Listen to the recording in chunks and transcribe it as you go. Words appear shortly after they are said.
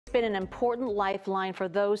Been an important lifeline for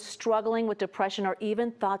those struggling with depression or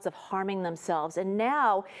even thoughts of harming themselves. And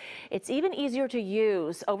now it's even easier to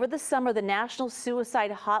use. Over the summer, the National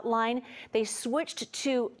Suicide Hotline, they switched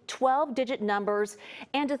to 12-digit numbers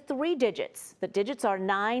and to 3 digits. The digits are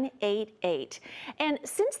 988. And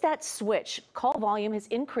since that switch, call volume has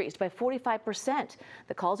increased by 45%.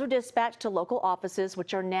 The calls are dispatched to local offices,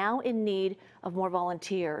 which are now in need of more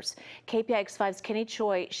volunteers. KPIX5's Kenny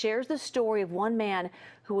Choi shares the story of one man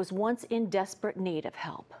who was once in desperate need of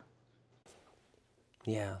help.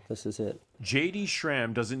 Yeah, this is it. J.D.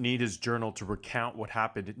 Schramm doesn't need his journal to recount what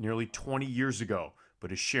happened nearly 20 years ago,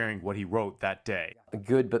 but is sharing what he wrote that day. A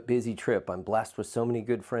good but busy trip. I'm blessed with so many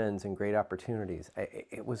good friends and great opportunities.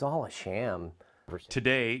 It was all a sham.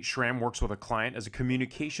 Today, Schramm works with a client as a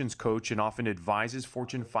communications coach and often advises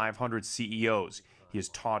Fortune 500 CEOs. He is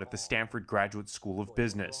taught at the Stanford Graduate School of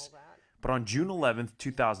Business. But on June 11,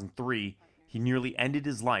 2003, he nearly ended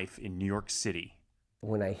his life in New York City.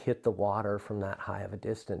 When I hit the water from that high of a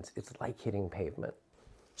distance, it's like hitting pavement.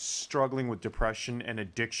 Struggling with depression and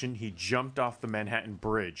addiction, he jumped off the Manhattan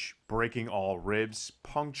Bridge, breaking all ribs,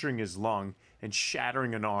 puncturing his lung, and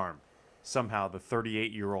shattering an arm. Somehow, the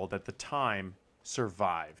 38-year-old at the time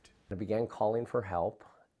survived. I began calling for help,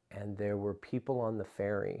 and there were people on the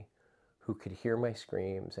ferry who could hear my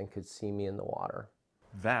screams and could see me in the water.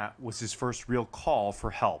 That was his first real call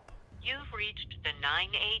for help. You've reached the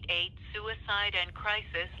 988 Suicide and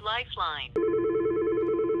Crisis Lifeline.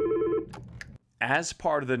 As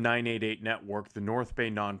part of the 988 network, the North Bay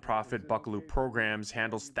nonprofit Buckaloo Programs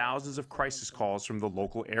handles thousands of crisis calls from the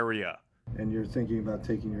local area. And you're thinking about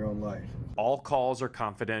taking your own life. All calls are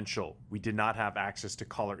confidential. We did not have access to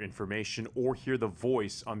caller information or hear the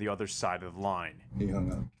voice on the other side of the line. He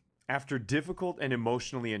hung up. After difficult and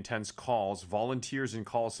emotionally intense calls, volunteers and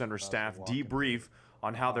call center staff debrief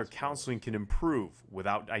on how their counseling can improve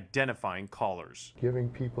without identifying callers. Giving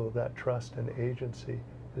people that trust and agency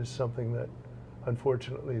is something that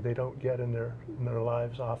unfortunately they don't get in their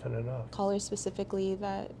lives often enough. Callers specifically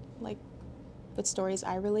that, like, with stories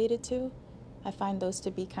I related to, I find those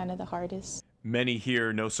to be kind of the hardest. Many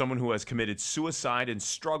here know someone who has committed suicide and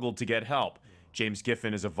struggled to get help. James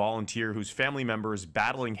Giffen is a volunteer whose family member is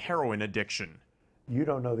battling heroin addiction. You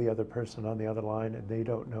don't know the other person on the other line and they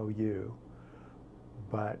don't know you,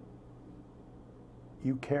 but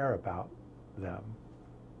you care about them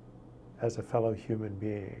as a fellow human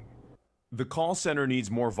being. The call center needs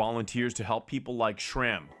more volunteers to help people like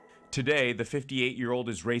Schramm. Today, the 58-year-old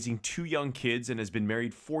is raising 2 young kids and has been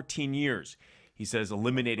married 14 years. He says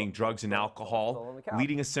eliminating drugs and alcohol,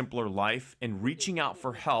 leading a simpler life, and reaching out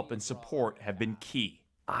for help and support have been key.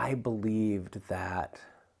 I believed that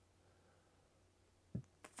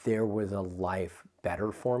there was a life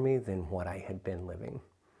better for me than what I had been living,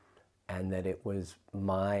 and that it was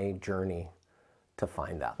my journey to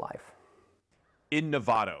find that life. In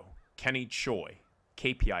Novato, Kenny Choi,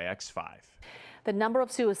 KPIX5. The number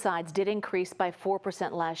of suicides did increase by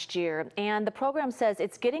 4% last year, and the program says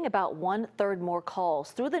it's getting about 1/3 more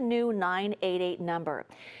calls through the new 988 number.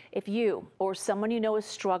 If you or someone you know is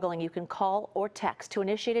struggling, you can call or text to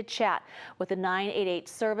initiate a chat with the 988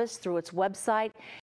 service through its website.